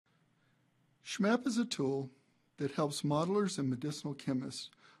SZMAP is a tool that helps modelers and medicinal chemists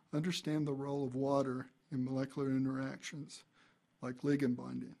understand the role of water in molecular interactions, like ligand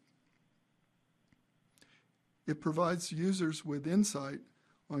binding. It provides users with insight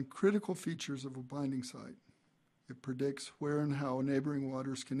on critical features of a binding site. It predicts where and how neighboring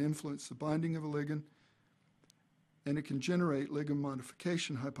waters can influence the binding of a ligand, and it can generate ligand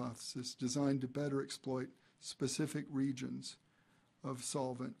modification hypotheses designed to better exploit specific regions of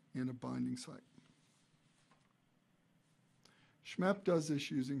solvent in a binding site. SZMAP does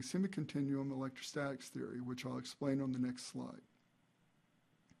this using semi-continuum electrostatics theory, which I'll explain on the next slide.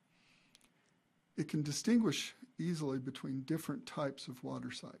 It can distinguish easily between different types of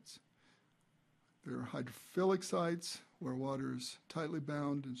water sites. There are hydrophilic sites where water is tightly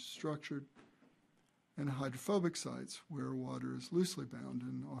bound and structured, and hydrophobic sites where water is loosely bound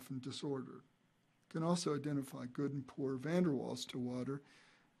and often disordered. It can also identify good and poor van der Waals to water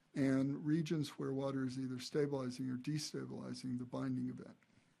and regions where water is either stabilizing or destabilizing the binding event.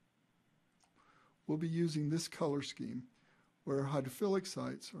 We'll be using this color scheme where hydrophilic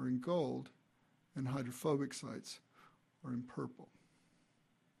sites are in gold and hydrophobic sites are in purple.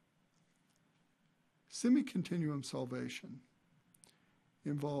 Semi-continuum solvation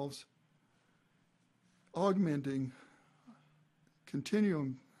involves augmenting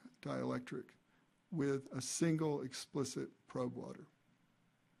continuum dielectric with a single explicit probe water.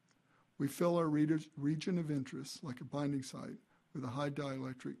 We fill our region of interest, like a binding site, with a high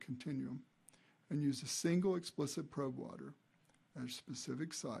dielectric continuum and use a single explicit probe water at a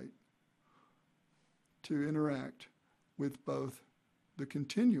specific site to interact with both the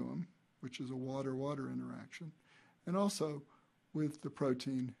continuum, which is a water-water interaction, and also with the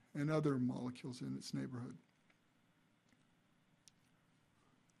protein and other molecules in its neighborhood.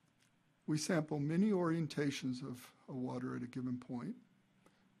 We sample many orientations of a water at a given point,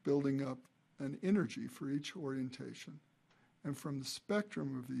 building up an energy for each orientation. And from the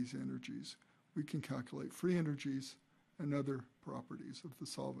spectrum of these energies, we can calculate free energies and other properties of the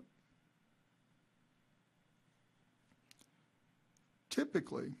solvent.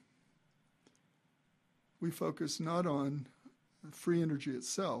 Typically, we focus not on free energy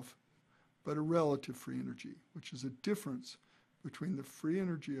itself, but a relative free energy, which is a difference between the free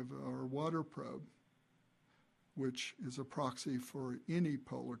energy of our water probe, which is a proxy for any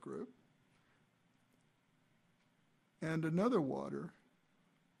polar group, and another water,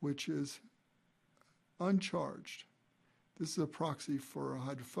 which is uncharged. This is a proxy for a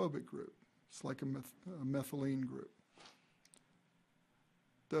hydrophobic group. It's like a methylene group.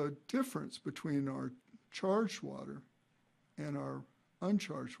 The difference between our charged water and our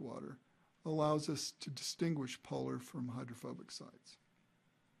uncharged water allows us to distinguish polar from hydrophobic sites.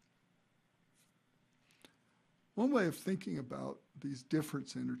 One way of thinking about these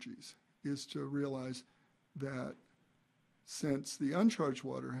difference energies is to realize that since the uncharged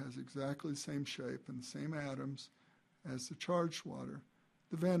water has exactly the same shape and the same atoms as the charged water,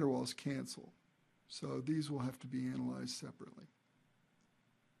 the van der Waals cancel. So these will have to be analyzed separately.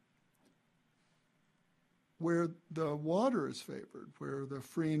 Where the water is favored, where the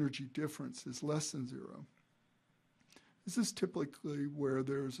free energy difference is less than zero, this is typically where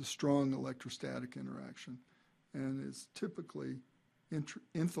there's a strong electrostatic interaction and is typically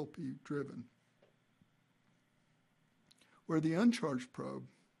enthalpy driven. Where the uncharged probe,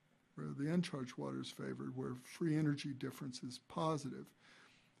 where the uncharged water is favored, where free energy difference is positive,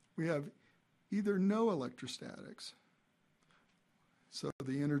 we have either no electrostatics, so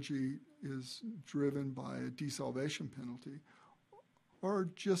the energy is driven by a desolvation penalty, or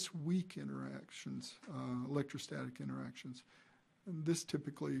just weak interactions, electrostatic interactions. And this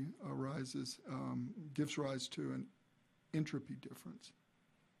typically gives rise to an entropy difference.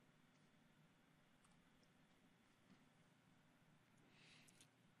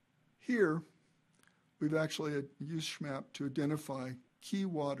 Here, we've actually used SZMAP to identify key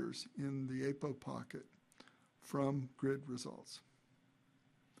waters in the apo-pocket from grid results.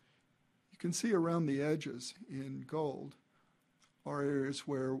 You can see around the edges in gold are areas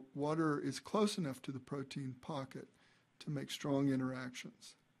where water is close enough to the protein pocket to make strong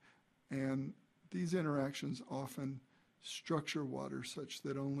interactions. And these interactions often structure water such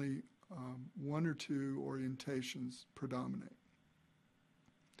that only one or two orientations predominate.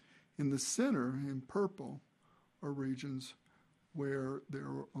 In the center, in purple, are regions where there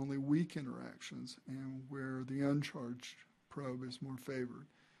are only weak interactions and where the uncharged probe is more favored.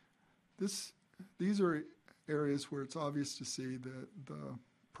 These are areas where it's obvious to see that the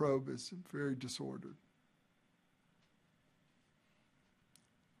probe is very disordered.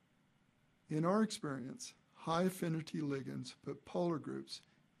 In our experience, high affinity ligands put polar groups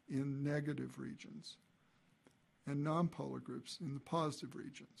in negative regions and nonpolar groups in the positive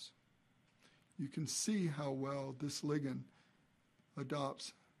regions. You can see how well this ligand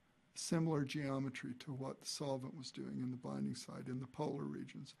adopts similar geometry to what the solvent was doing in the binding site in the polar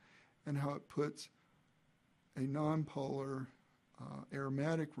regions, and how it puts a nonpolar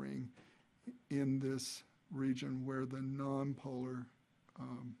aromatic ring in this region where the nonpolar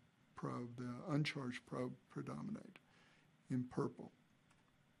probe, the uncharged probe, predominate in purple.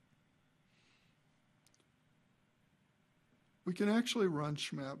 We can actually run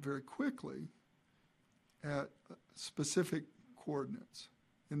SZMAP very quickly at specific coordinates.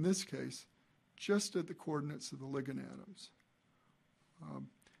 In this case, just at the coordinates of the ligand atoms.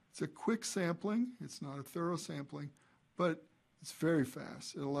 It's a quick sampling. It's not a thorough sampling, but it's very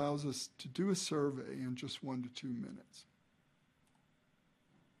fast. It allows us to do a survey in just 1 to 2 minutes.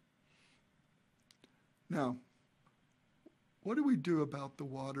 Now, what do we do about the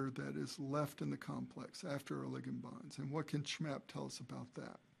water that is left in the complex after our ligand bonds, and what can SZMAP tell us about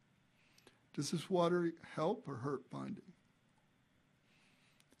that? Does this water help or hurt binding?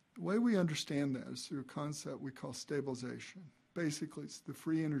 The way we understand that is through a concept we call stabilization. Basically, it's the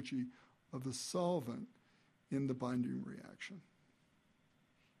free energy of the solvent in the binding reaction.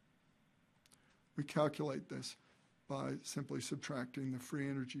 We calculate this by simply subtracting the free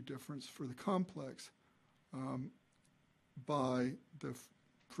energy difference for the complex by the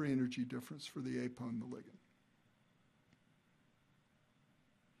free energy difference for the apo and the ligand.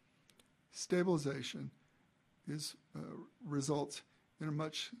 Stabilization results in a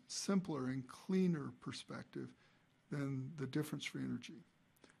much simpler and cleaner perspective than the difference free energy,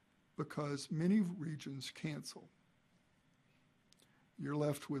 because many regions cancel. You're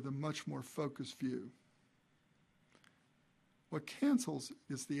left with a much more focused view. What cancels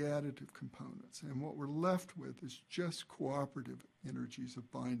is the additive components, and what we're left with is just cooperative energies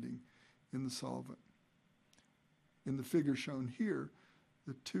of binding in the solvent. In the figure shown here,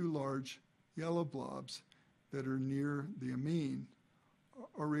 the 2 large yellow blobs that are near the amine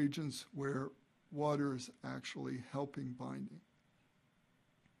are regions where water is actually helping binding.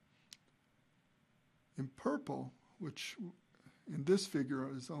 In purple, which in this figure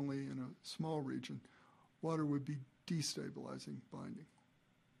is only in a small region, water would be destabilizing binding.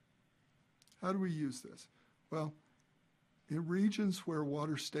 How do we use this? Well, in regions where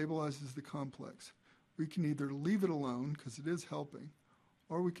water stabilizes the complex, we can either leave it alone because it is helping,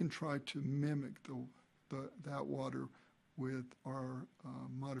 or we can try to mimic that water with our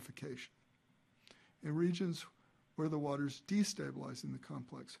modification. In regions where the water is destabilizing the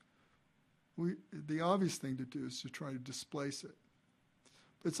complex, the obvious thing to do is to try to displace it.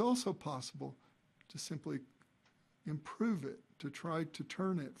 But it's also possible to simply improve it, to try to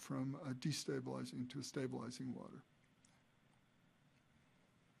turn it from a destabilizing to a stabilizing water.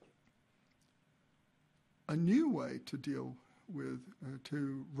 A new way to deal with,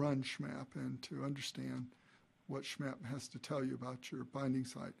 to run SZMAP and to understand what SZMAP has to tell you about your binding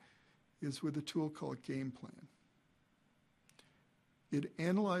site is with a tool called Gameplan. It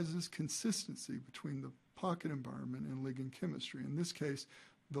analyzes consistency between the pocket environment and ligand chemistry. In this case,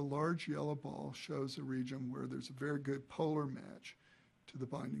 the large yellow ball shows a region where there's a very good polar match to the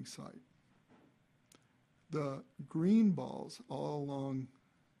binding site. The green balls all along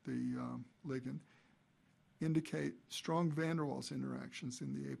the ligand indicate strong van der Waals interactions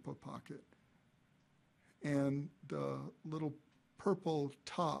in the apo-pocket. And the little purple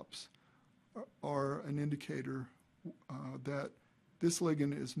tops are an indicator that this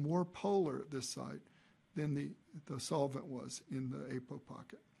ligand is more polar at this site than the solvent was in the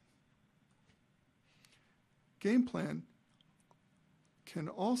apo-pocket. Gameplan can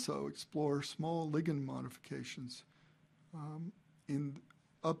also explore small ligand modifications in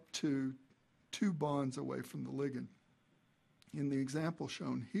up to 2 bonds away from the ligand. In the example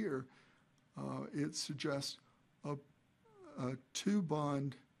shown here, it suggests a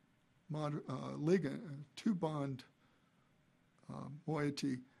 2-bond ligand, 2-bond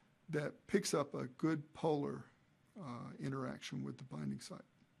moiety that picks up a good polar interaction with the binding site.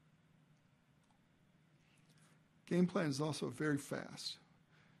 Gameplan is also very fast.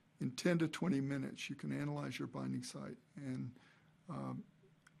 In 10 to 20 minutes, you can analyze your binding site and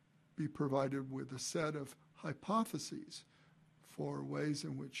be provided with a set of hypotheses for ways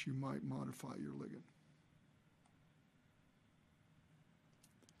in which you might modify your ligand.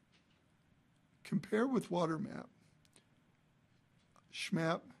 Compare with WaterMap.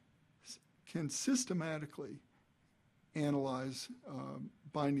 SZMAP can systematically analyze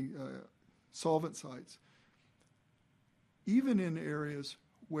binding solvent sites, even in areas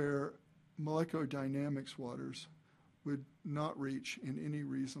where molecular dynamics waters would not reach in any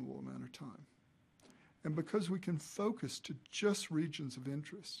reasonable amount of time. And because we can focus to just regions of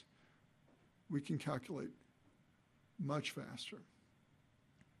interest, we can calculate much faster.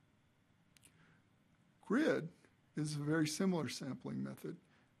 GRID is a very similar sampling method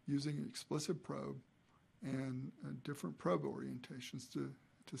using an explicit probe and different probe orientations to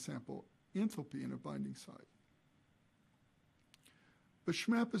sample enthalpy in a binding site. But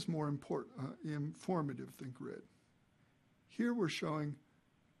SZMAP is more informative than GRID. Here we're showing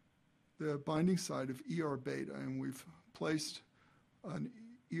the binding site of ER beta, and we've placed an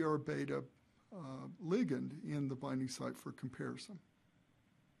ER beta ligand in the binding site for comparison.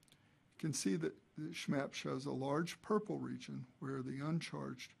 You can see that the SZMAP shows a large purple region where the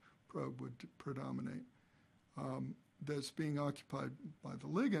uncharged probe would predominate that's being occupied by the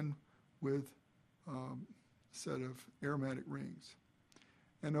ligand with a set of aromatic rings.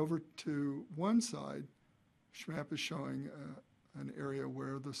 And over to one side, SZMAP is showing an area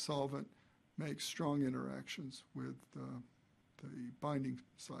where the solvent makes strong interactions with the binding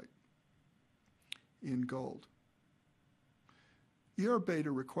site in gold. ER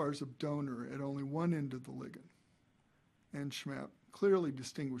beta requires a donor at only one end of the ligand, and SZMAP clearly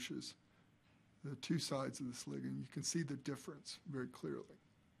distinguishes the two sides of this ligand. You can see the difference very clearly.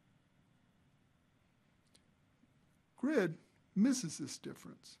 GRID misses this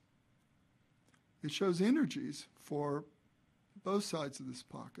difference. It shows energies for both sides of this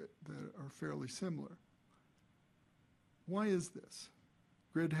pocket that are fairly similar. Why is this?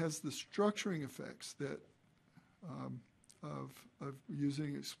 GRID has the structuring effects that of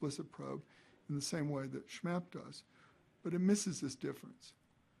using an explicit probe in the same way that SZMAP does, but it misses this difference.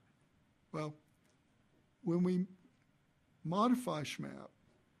 Well, when we modify SZMAP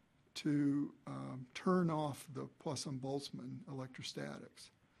to turn off the Poisson-Boltzmann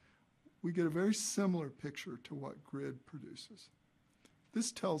electrostatics, we get a very similar picture to what GRID produces.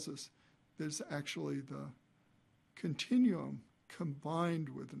 This tells us that it's actually the continuum combined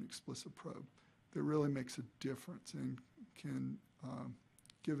with an explicit probe that really makes a difference and can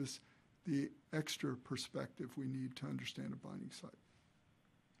give us the extra perspective we need to understand a binding site.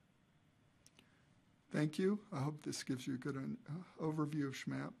 Thank you. I hope this gives you a good overview of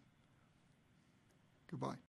SZMAP. Goodbye.